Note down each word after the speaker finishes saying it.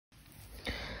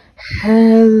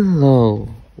Hello,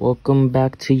 welcome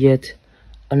back to yet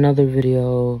another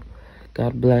video.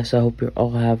 God bless. I hope you're all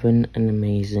having an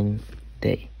amazing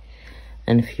day.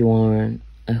 And if you aren't,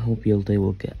 I hope your day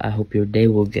will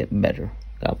get better.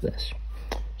 God bless.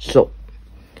 So,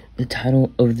 the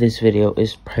title of this video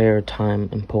is Prayer Time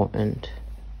Important.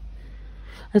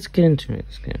 Let's get into it.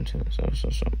 So.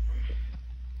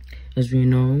 As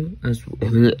we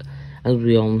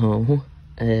all know,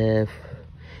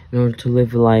 in order to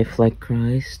live a life like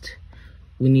Christ,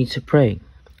 we need to pray.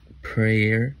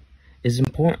 Prayer is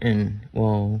important.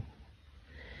 Well,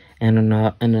 and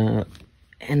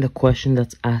a question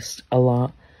that's asked a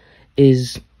lot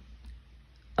is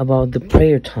about the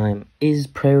prayer time. Is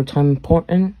prayer time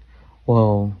important?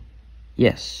 Well,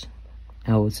 yes,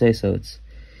 I would say so. It's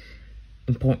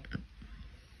important,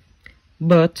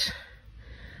 but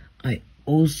I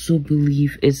also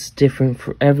believe it's different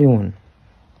for everyone.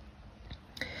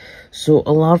 So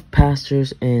a lot of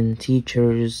pastors and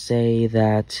teachers say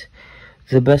that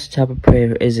the best type of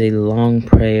prayer is a long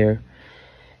prayer.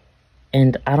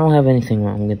 And I don't have anything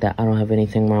wrong with that. I don't have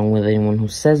anything wrong with anyone who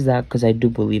says that, because I do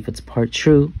believe it's part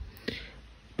true.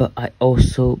 But I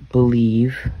also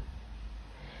believe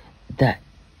that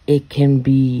it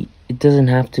doesn't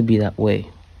have to be that way.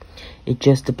 It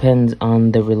just depends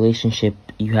on the relationship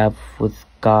you have with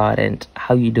God and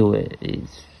how you do it.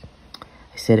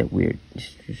 I said it weird.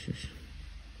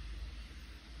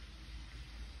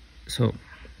 So,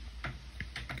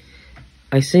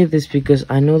 I say this because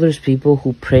I know there's people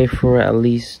who pray for at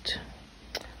least,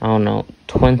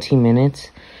 20 minutes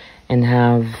and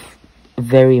have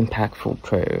very impactful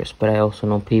prayers. But I also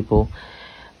know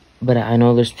I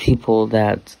know there's people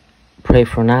that pray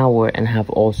for an hour and have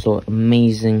also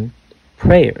amazing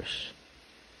prayers.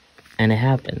 And it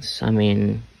happens. I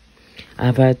mean,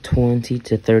 I've had 20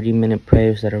 to 30 minute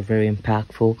prayers that are very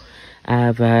impactful.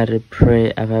 I've had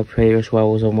prayers where I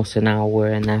was almost an hour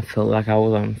and I felt like I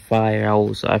was on fire.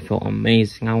 I felt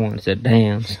amazing. I wanted to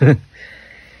dance.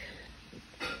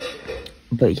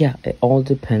 But yeah, it all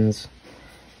depends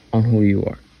on who you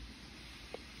are.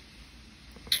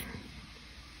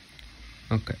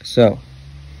 Okay, so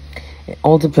it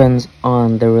all depends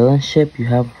on the relationship you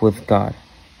have with God.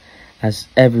 As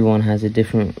everyone has a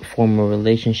different form of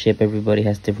relationship, everybody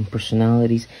has different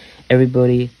personalities,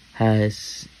 everybody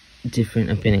has different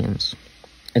opinions.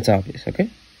 It's obvious, okay?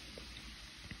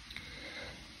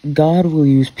 God will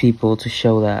use people to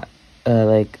show that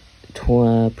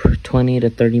 20 to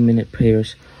 30 minute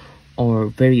prayers are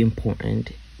very important,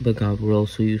 but God will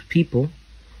also use people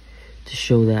to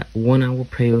show that 1 hour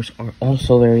prayers are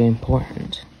also very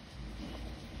important.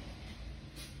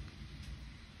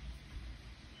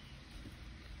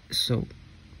 So,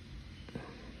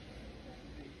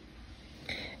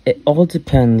 it all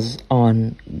depends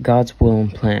on God's will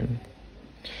and plan.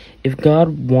 If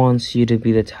God wants you to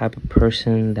be the type of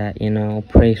person that,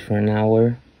 prays for an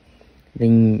hour,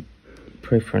 then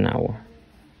pray for an hour.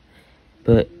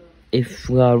 But if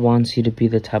God wants you to be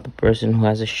the type of person who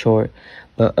has a short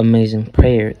but amazing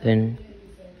prayer, then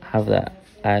have that.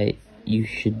 You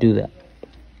should do that.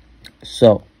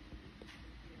 So,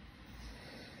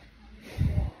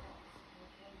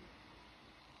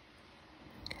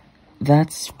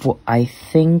 that's what I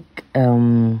think.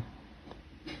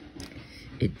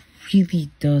 It really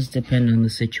does depend on the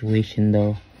situation,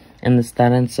 though, and the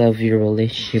status of your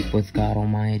relationship with God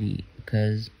Almighty.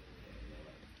 Because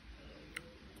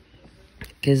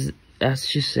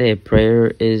let's just say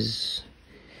there's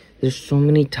so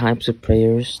many types of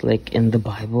prayers, like in the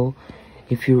Bible.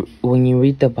 When you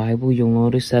read the Bible, you'll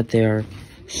notice that there are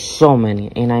so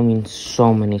many, and I mean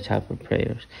so many types of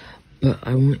prayers. But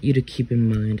I want you to keep in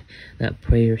mind that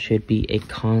prayer should be a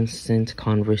constant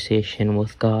conversation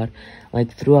with God.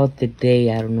 Like throughout the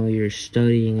day, I don't know, you're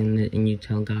studying and you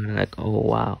tell God, like, oh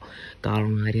wow, God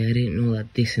Almighty, I didn't know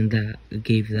that this and that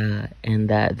gave that, and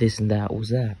that this and that was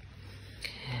that.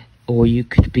 Or you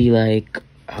could be like,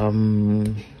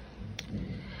 you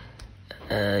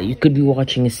could be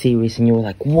watching a series and you're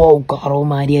like, whoa, God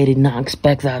Almighty, I did not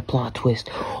expect that plot twist.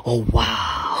 Oh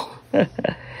wow.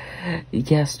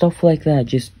 Yeah, stuff like that.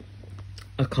 Just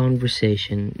a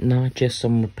conversation, not just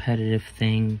some repetitive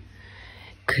thing.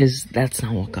 Because that's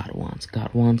not what God wants.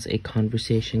 God wants a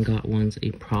conversation. God wants a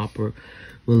proper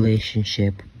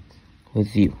relationship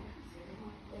with you.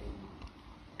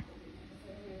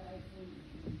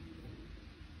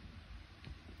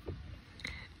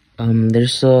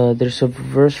 There's a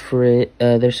verse for it.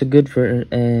 There's a good verse.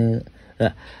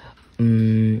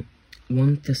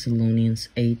 1 Thessalonians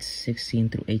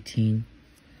 8:16-18.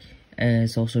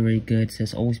 It's also very good. It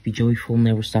says, always be joyful,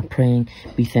 never stop praying,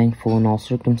 be thankful in all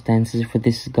circumstances, for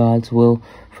this is God's will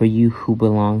for you who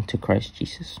belong to Christ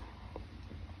Jesus.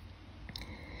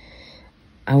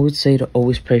 I would say to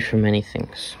always pray for many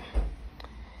things,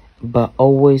 but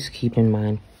always keep in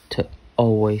mind to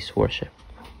always worship.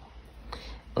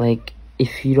 Like,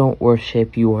 if you don't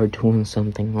worship, you are doing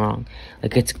something wrong.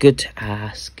 Like, it's good to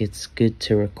ask, it's good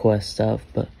to request stuff,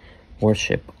 but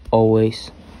worship.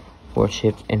 Always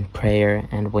worship in prayer,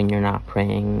 and when you're not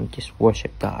praying, just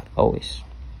worship God, always.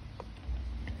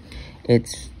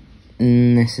 It's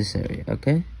necessary,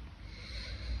 okay?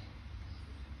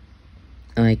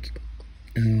 Like,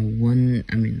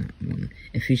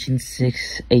 Ephesians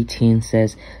 6:18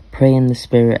 says, pray in the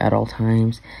Spirit at all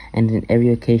times, and in every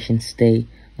occasion stay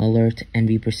alert and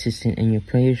be persistent in your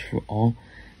prayers for all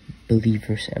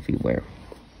believers everywhere.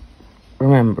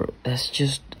 Remember, that's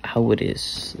just how it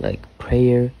is. Like,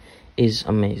 prayer is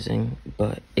amazing,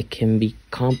 but it can be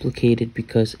complicated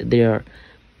because there are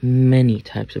many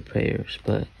types of prayers,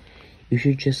 but you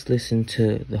should just listen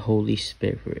to the Holy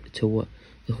Spirit, to what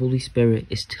the Holy Spirit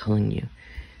is telling you.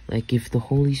 Like, if the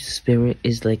Holy Spirit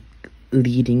is like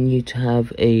leading you to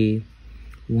have a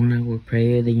 1 hour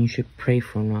prayer, then you should pray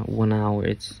for 1 hour.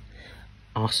 It's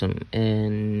awesome.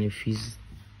 And if he's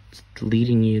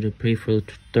leading you to pray for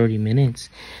 30 minutes,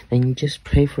 then you just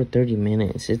pray for 30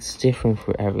 minutes. It's different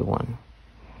for everyone.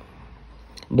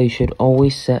 But you should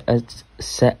always set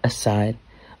aside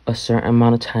a certain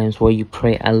amount of times where you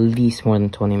pray at least more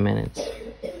than 20 minutes.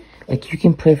 Like, you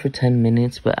can pray for 10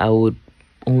 minutes, but I would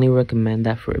only recommend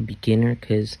that for a beginner,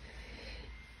 because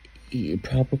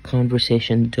proper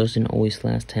conversation doesn't always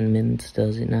last 10 minutes,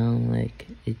 does it now? Like,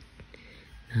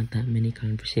 not that many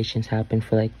conversations happen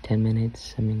for like 10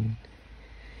 minutes. I mean,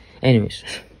 anyways,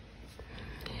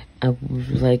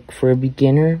 like, for a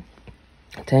beginner,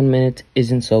 10 minutes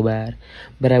isn't so bad,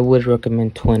 but I would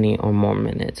recommend 20 or more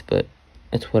minutes, but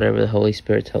it's whatever the Holy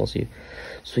Spirit tells you.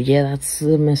 So yeah, that's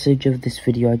the message of this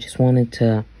video. I just wanted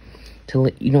to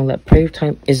let you know that prayer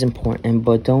time is important,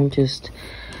 but don't just,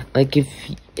 like, if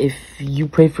you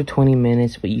pray for 20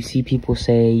 minutes, but you see people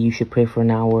say you should pray for an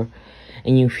hour,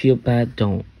 and you feel bad,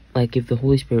 don't. Like, if the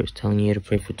Holy Spirit is telling you to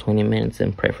pray for 20 minutes,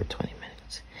 then pray for 20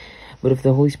 minutes. But if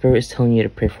the Holy Spirit is telling you to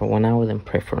pray for 1 hour, then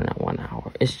pray for 1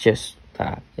 hour. It's just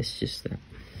that. It's just that.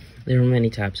 There are many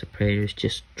types of prayers.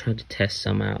 Just try to test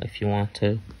some out if you want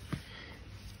to.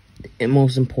 And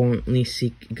most importantly,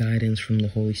 seek guidance from the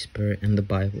Holy Spirit and the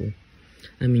Bible.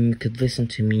 I mean, you could listen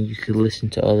to me, you could listen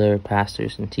to other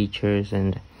pastors and teachers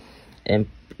and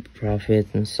prophets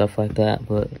and stuff like that,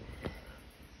 but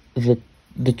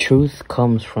the truth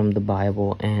comes from the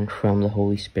Bible and from the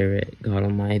Holy Spirit, God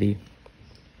Almighty.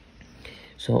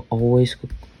 So always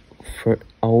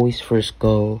first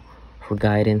go for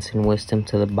guidance and wisdom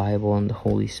to the Bible and the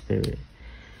Holy Spirit.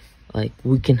 Like,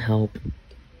 we can help,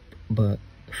 but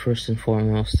first and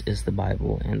foremost is the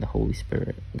Bible and the Holy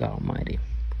Spirit, God Almighty.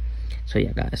 So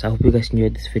yeah, guys, I hope you guys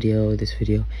enjoyed this video. This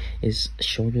video is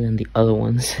shorter than the other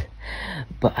ones,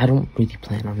 but I don't really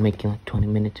plan on making like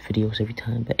 20-minute videos every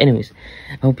time. But anyways,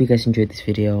 I hope you guys enjoyed this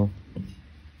video.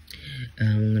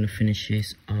 I'm gonna finish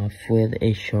this off with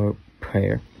a short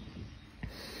prayer.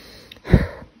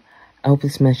 I hope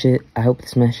this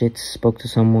message spoke to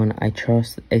someone. I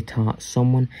trust it taught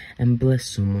someone and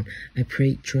blessed someone. I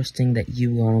pray trusting that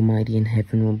you, God Almighty in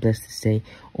heaven, will bless this day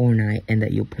or night, and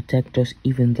that you'll protect us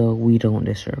even though we don't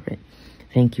deserve it.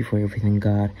 Thank you for everything,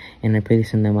 God, and I pray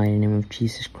this in the mighty name of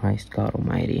Jesus Christ, God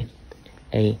Almighty.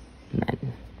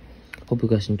 Amen. Hope you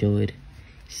guys enjoyed.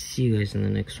 See you guys in the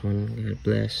next one. God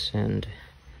bless, and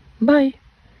bye.